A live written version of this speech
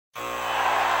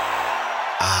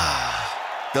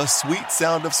The sweet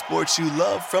sound of sports you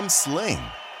love from Sling.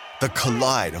 The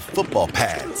collide of football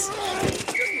pads.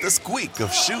 The squeak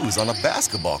of shoes on a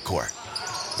basketball court.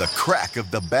 The crack of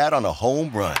the bat on a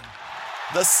home run.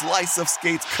 The slice of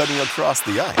skates cutting across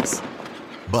the ice.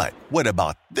 But what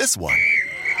about this one?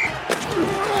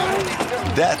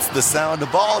 That's the sound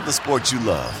of all the sports you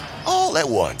love, all at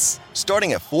once.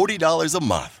 Starting at $40 a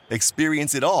month.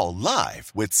 Experience it all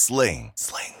live with Sling.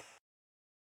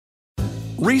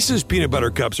 Reese's Peanut Butter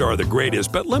Cups are the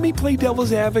greatest, but let me play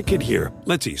devil's advocate here.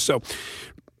 Let's see. So,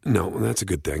 no, that's a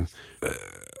good thing.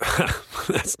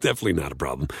 That's definitely not a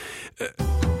problem.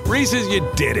 Reese's, you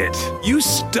did it. You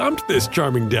stumped this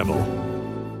charming devil.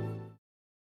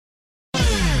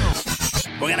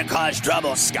 We're gonna cause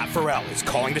trouble. Scott Farrell is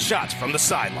calling the shots from the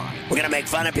sideline. We're gonna make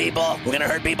fun of people. We're gonna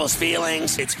hurt people's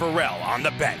feelings. It's Farrell on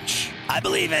the bench. I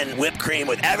believe in whipped cream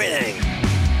with everything.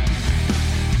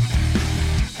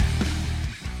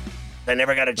 I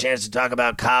never got a chance to talk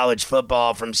about college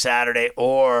football from Saturday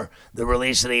or the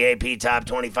release of the AP Top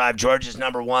 25. Georgia's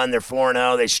number 1. They're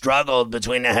 4-0. They struggled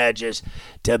between the hedges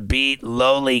to beat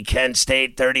lowly Kent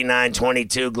State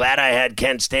 39-22. Glad I had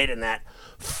Kent State in that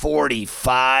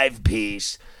 45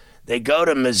 piece. They go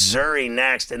to Missouri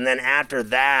next, and then after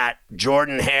that,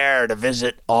 Jordan-Hare to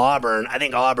visit Auburn. I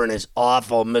think Auburn is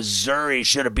awful. Missouri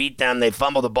should have beat them. They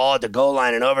fumbled the ball at the goal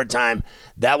line in overtime.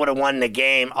 That would have won the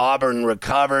game. Auburn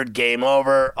recovered. Game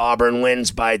over. Auburn wins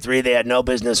by 3. They had no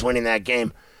business winning that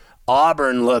game.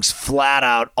 Auburn looks flat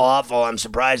out awful. I'm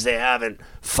surprised they haven't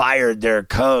fired their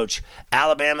coach.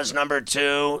 Alabama's number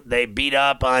 2. They beat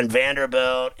up on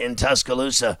Vanderbilt in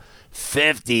Tuscaloosa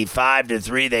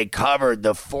 55-3. They covered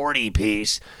the 40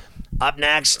 piece. Up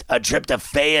next, a trip to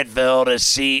Fayetteville to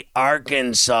see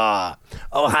Arkansas.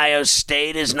 Ohio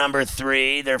State is number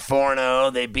 3. They're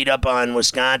 4-0. They beat up on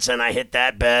Wisconsin. I hit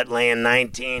that bet, laying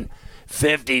 19.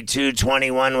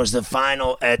 52-21 was the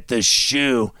final at the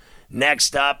Shoe.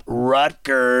 Next up,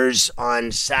 Rutgers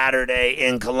on Saturday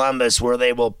in Columbus, where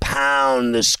they will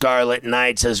pound the Scarlet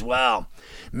Knights as well.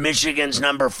 Michigan's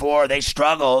number 4. They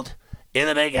struggled in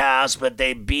the big house, but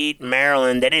they beat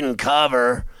Maryland. They didn't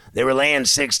cover. They were laying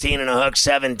 16 and a hook,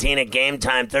 17 at game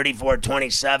time.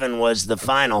 34-27 was the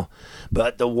final.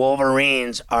 But the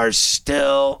Wolverines are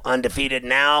still undefeated.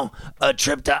 Now a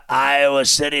trip to Iowa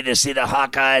City to see the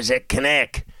Hawkeyes at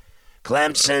Kinnick.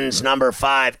 Clemson's number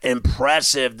 5,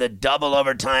 impressive. The double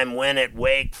overtime win at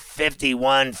Wake,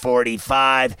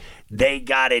 51-45. They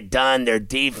got it done. Their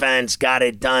defense got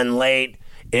it done late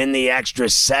in the extra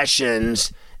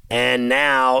sessions. And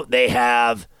now they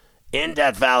have, in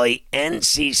Death Valley,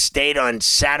 NC State on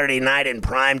Saturday night in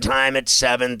prime time at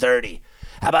 7:30.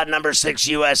 How about number 6,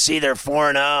 USC? They're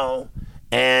 4-0.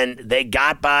 And they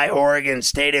got by Oregon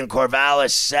State in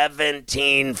Corvallis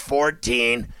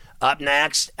 17-14. Up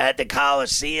next at the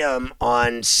Coliseum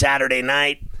on Saturday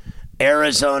night,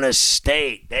 Arizona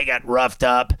State. They got roughed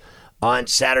up on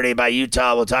Saturday by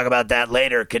Utah. We'll talk about that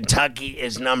later. Kentucky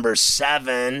is number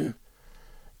 7.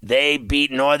 They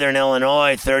beat Northern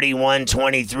Illinois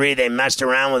 31-23. They messed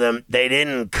around with them. They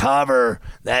didn't cover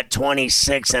that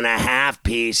 26.5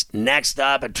 piece. Next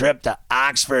up, a trip to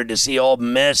Oxford to see Ole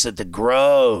Miss at the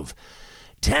Grove.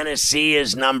 Tennessee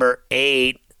is number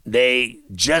 8. They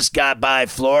just got by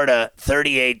Florida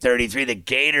 38-33. The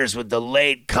Gators with the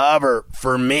late cover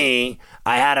for me.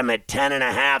 I had them at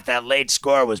 10.5. That late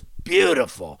score was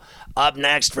beautiful. Up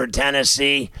next for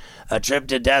Tennessee, a trip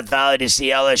to Death Valley to see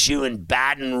LSU in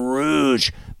Baton Rouge,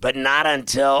 but not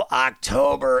until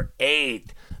October 8th.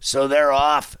 So they're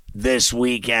off this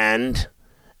weekend.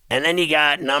 And then you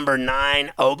got number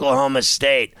 9, Oklahoma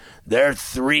State. They're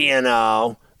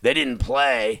 3-0. They didn't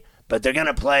play, but they're going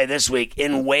to play this week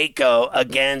in Waco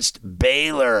against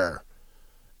Baylor.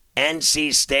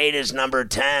 NC State is number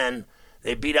 10.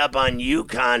 They beat up on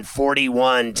UConn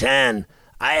 41-10.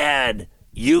 I had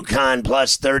UConn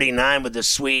plus 39 with the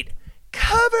sweet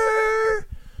cover.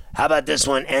 How about this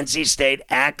one? NC State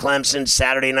at Clemson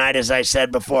Saturday night, as I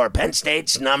said before. Penn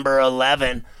State's number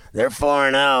 11. They're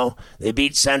 4-0. They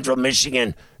beat Central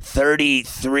Michigan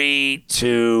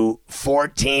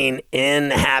 33-14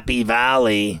 in Happy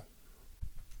Valley.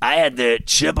 I had the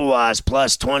Chippewas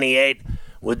plus 28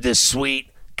 with the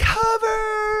sweet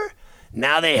cover.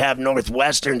 Now they have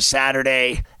Northwestern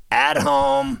Saturday at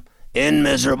home in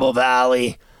Miserable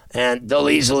Valley, and they'll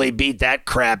easily beat that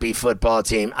crappy football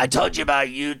team. I told you about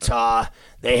Utah.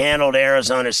 They handled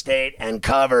Arizona State and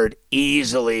covered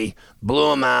easily, blew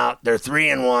them out. They're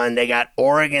 3-1. They got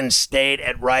Oregon State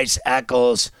at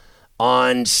Rice-Eccles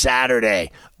on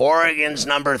Saturday. Oregon's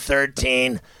number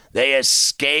 13. They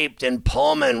escaped in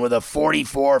Pullman with a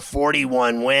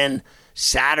 44-41 win.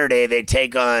 Saturday, they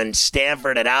take on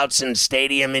Stanford at Outson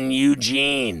Stadium in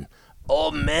Eugene.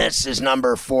 Ole Miss is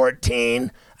number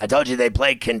 14. I told you they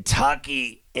play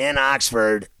Kentucky in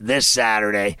Oxford this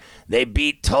Saturday. They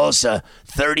beat Tulsa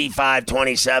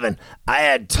 35-27. I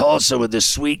had Tulsa with the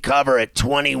sweet cover at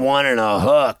 21 and a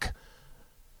hook.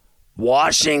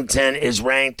 Washington is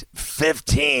ranked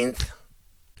 15th.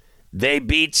 They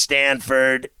beat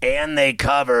Stanford and they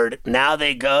covered. Now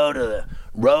they go to the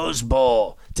Rose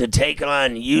Bowl to take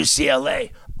on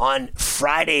UCLA on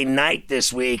Friday night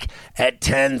this week at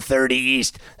 10:30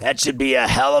 East. That should be a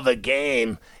hell of a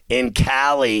game in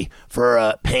Cali for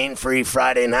a pain-free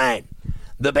Friday night.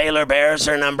 The Baylor Bears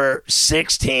are number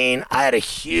 16. I had a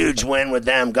huge win with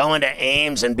them, going to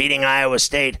Ames and beating Iowa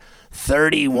State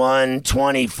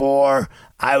 31-24.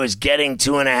 I was getting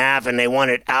 2.5, and they won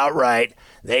it outright.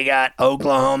 They got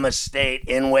Oklahoma State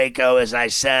in Waco, as I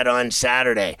said, on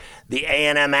Saturday. The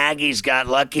A&M Aggies got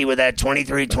lucky with that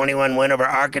 23-21 win over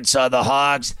Arkansas. The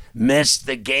Hogs missed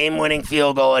the game-winning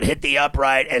field goal. It hit the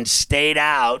upright and stayed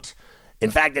out.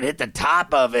 In fact, it hit the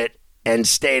top of it and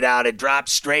stayed out. It dropped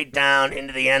straight down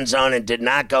into the end zone and did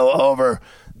not go over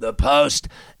the post.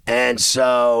 And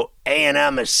so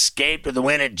A&M escaped with a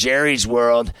win at Jerry's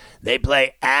World. They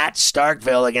play at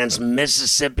Starkville against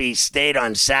Mississippi State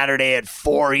on Saturday at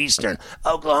 4 Eastern.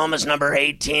 Oklahoma's number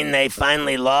 18. They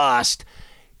finally lost.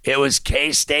 It was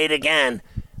K-State again.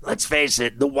 Let's face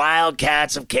it, the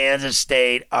Wildcats of Kansas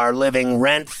State are living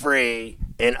rent-free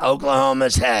in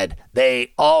Oklahoma's head.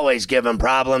 They always give them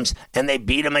problems, and they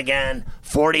beat them again.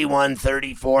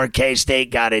 41-34, K-State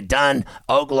got it done.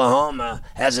 Oklahoma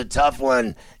has a tough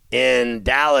one in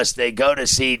Dallas. They go to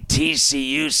see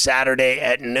TCU Saturday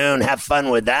at noon. Have fun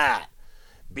with that.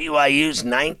 BYU's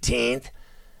 19th.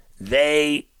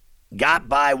 They got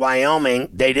by Wyoming.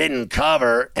 They didn't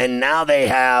cover, and now they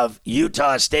have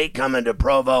Utah State coming to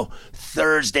Provo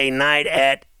Thursday night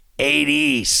at 8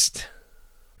 East.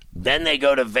 Then they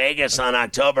go to Vegas on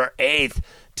October 8th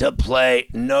to play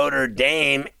Notre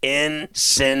Dame in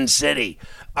Sin City.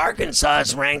 Arkansas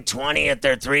is ranked 20th.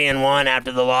 They're 3-1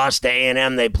 after the loss to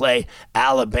A&M. They play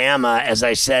Alabama, as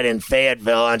I said, in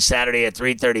Fayetteville on Saturday at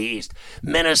 3:30 East.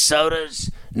 Minnesota's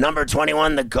number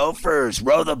 21, the Gophers,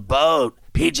 row the boat.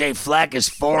 P.J. Fleck is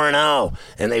 4-0,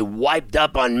 and they wiped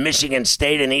up on Michigan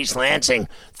State and East Lansing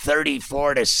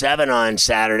 34-7 on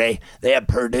Saturday. They have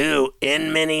Purdue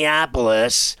in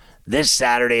Minneapolis this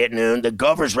Saturday at noon. The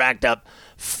Gophers racked up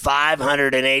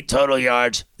 508 total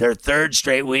yards, their third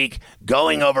straight week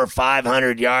going over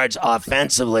 500 yards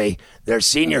offensively. Their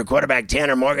senior quarterback,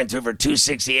 Tanner Morgan, threw for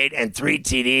 268 and 3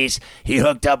 TDs. He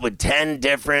hooked up with 10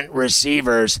 different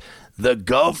receivers. The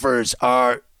Gophers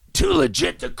are too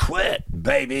legit to quit,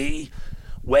 baby.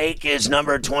 Wake is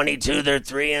number 22. They're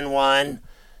 3-1.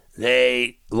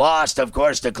 They lost, of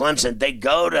course, to Clemson. They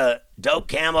go to Doak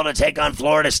Campbell to take on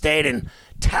Florida State in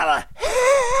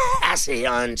Tallahassee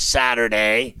on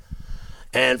Saturday.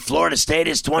 And Florida State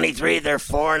is 23. They're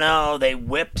 4-0. They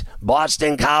whipped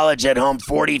Boston College at home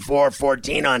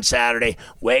 44-14 on Saturday.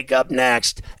 Wake up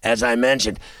next, as I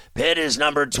mentioned. Pitt is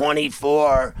number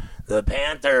 24. The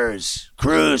Panthers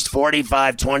cruised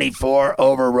 45-24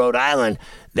 over Rhode Island.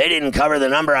 They didn't cover the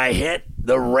number. I hit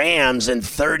the Rams in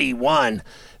 31.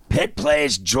 Pitt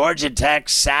plays Georgia Tech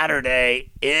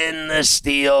Saturday in the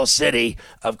Steel City.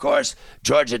 Of course,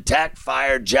 Georgia Tech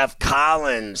fired Jeff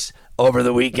Collins over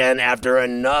the weekend after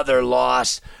another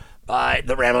loss by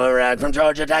the Rambling Rag from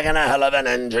Georgia Tech, and a hell of an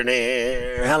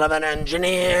engineer,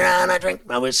 and I drink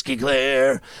my whiskey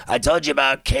clear. I told you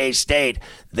about K-State.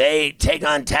 They take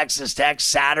on Texas Tech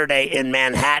Saturday in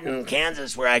Manhattan,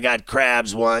 Kansas, where I got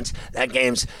crabs once. That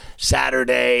game's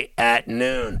Saturday at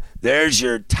noon. There's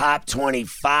your top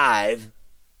 25.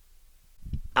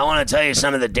 I want to tell you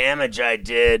some of the damage I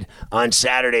did on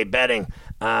Saturday betting.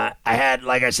 I had,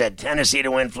 like I said, Tennessee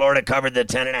to win. Florida covered the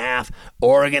 10.5.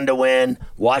 Oregon to win.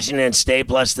 Washington State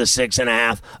plus the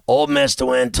 6.5. Ole Miss to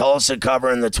win. Tulsa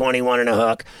covering the 21 and a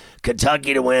hook.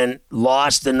 Kentucky to win.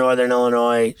 Lost the Northern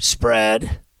Illinois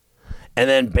spread. And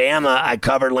then Bama, I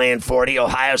covered laying 40.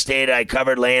 Ohio State, I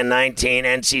covered laying 19.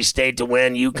 NC State to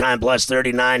win. UConn plus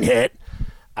 39 hit.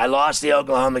 I lost the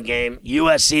Oklahoma game.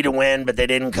 USC to win, but they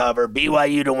didn't cover.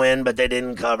 BYU to win, but they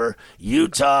didn't cover.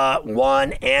 Utah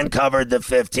won and covered the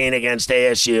 15 against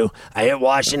ASU. I hit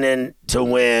Washington to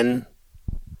win.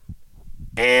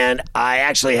 And I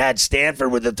actually had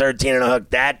Stanford with the 13 and a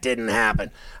hook. That didn't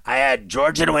happen. I had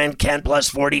Georgia to win, Kent plus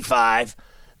 45.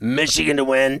 Michigan to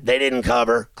win. They didn't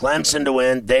cover. Clemson to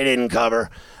win. They didn't cover.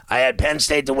 I had Penn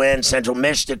State to win, Central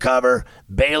Michigan to cover,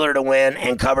 Baylor to win,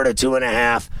 and cover to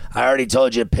 2.5. I already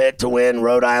told you Pitt to win,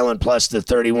 Rhode Island plus the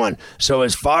 31. So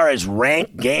as far as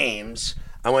ranked games,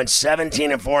 I went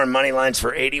 17-4 in money lines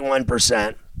for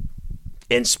 81%.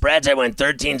 In spreads, I went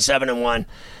 13-7-1,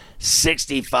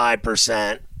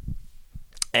 65%.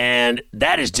 And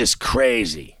that is just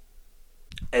crazy.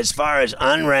 As far as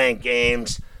unranked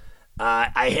games,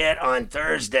 I hit on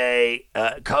Thursday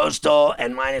Coastal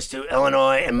and -2,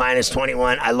 Illinois and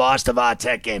 -21. I lost the Va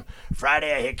Tech game.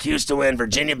 Friday, I hit Cuse to win,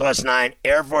 Virginia +9,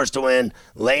 Air Force to win,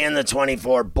 lay in the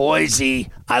 24.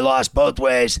 Boise, I lost both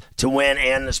ways to win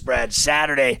and the spread.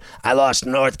 Saturday, I lost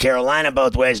North Carolina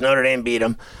both ways. Notre Dame beat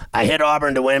them. I hit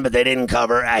Auburn to win, but they didn't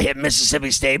cover. I hit Mississippi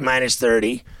State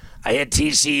 -30. I hit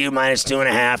TCU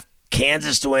 -2.5.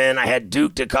 Kansas to win. I had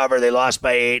Duke to cover. They lost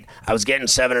by 8. I was getting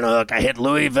 7 and a hook. I hit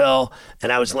Louisville,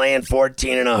 and I was laying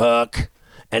 14 and a hook.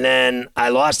 And then I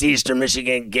lost the Eastern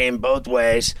Michigan game both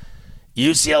ways.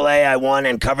 UCLA, I won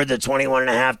and covered the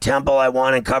 21.5. Temple, I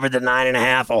won and covered the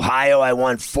 9.5. Ohio, I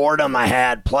won. Fordham, I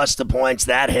had plus the points.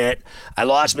 That hit. I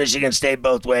lost Michigan State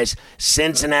both ways.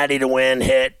 Cincinnati to win,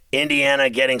 hit. Indiana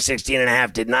getting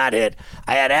 16.5 did not hit.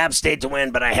 I had App State to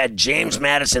win, but I had James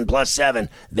Madison +7.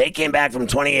 They came back from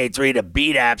 28-3 to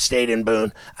beat App State in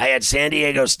Boone. I had San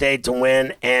Diego State to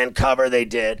win and cover. They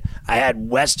did. I had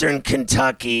Western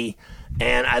Kentucky,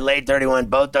 and I laid 31.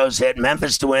 Both those hit.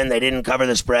 Memphis to win. They didn't cover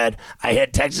the spread. I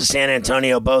hit Texas San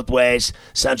Antonio both ways.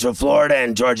 Central Florida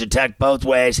and Georgia Tech both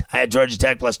ways. I had Georgia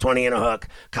Tech +20 and a hook.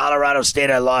 Colorado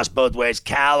State, I lost both ways.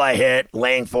 Cal, I hit,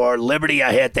 laying 4. Liberty,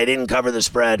 I hit. They didn't cover the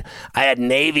spread. I had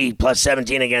Navy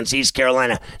 +17 against East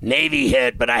Carolina. Navy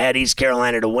hit, but I had East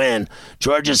Carolina to win.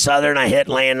 Georgia Southern, I hit,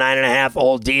 laying 9.5.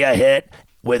 Old D, I hit,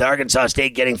 with Arkansas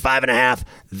State getting 5.5.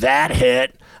 That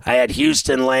hit. I had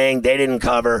Houston laying. They didn't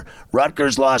cover.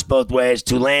 Rutgers lost both ways.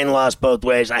 Tulane lost both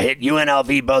ways. I hit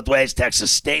UNLV both ways.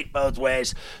 Texas State both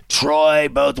ways. Troy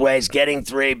both ways, getting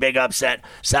 3. Big upset.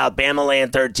 South Bama laying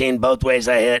 13. Both ways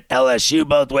I hit. LSU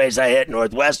both ways I hit.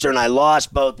 Northwestern, I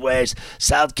lost both ways.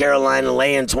 South Carolina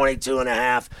laying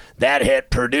 22.5. That hit.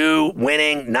 Purdue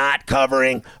winning, not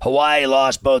covering. Hawaii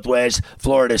lost both ways.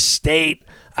 Florida State,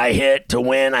 I hit to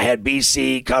win. I had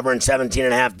BC covering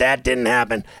 17.5. That didn't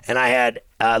happen. And I had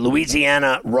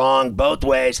Louisiana wrong both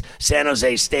ways. San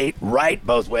Jose State right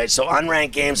both ways. So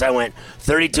unranked games, I went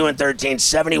 32-13,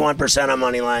 71% on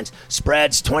money lines.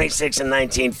 Spreads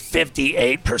 26-19,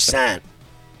 58%.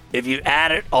 If you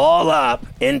add it all up,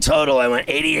 in total, I went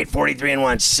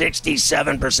 88-43-1.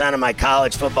 67% of my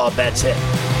college football bets hit.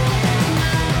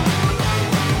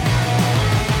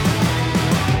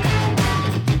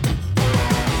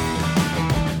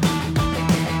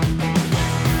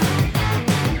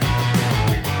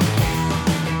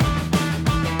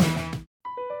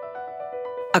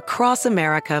 Across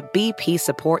America, BP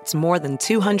supports more than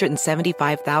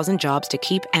 275,000 jobs to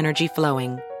keep energy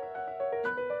flowing.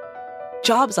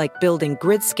 Jobs like building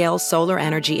grid-scale solar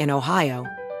energy in Ohio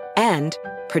and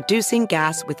producing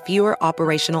gas with fewer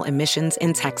operational emissions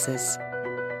in Texas.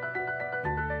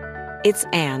 It's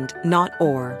and, not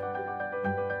or.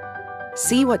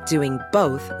 See what doing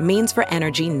both means for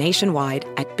energy nationwide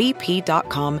at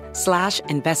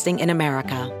bp.com/investing in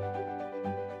America.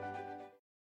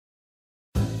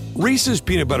 Reese's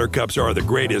peanut butter cups are the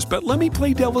greatest, but let me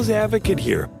play devil's advocate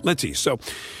here. Let's see. So,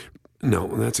 no,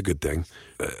 that's a good thing.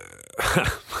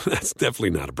 That's definitely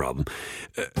not a problem.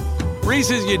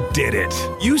 Reese's, you did it.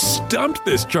 You stumped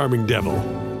this charming devil.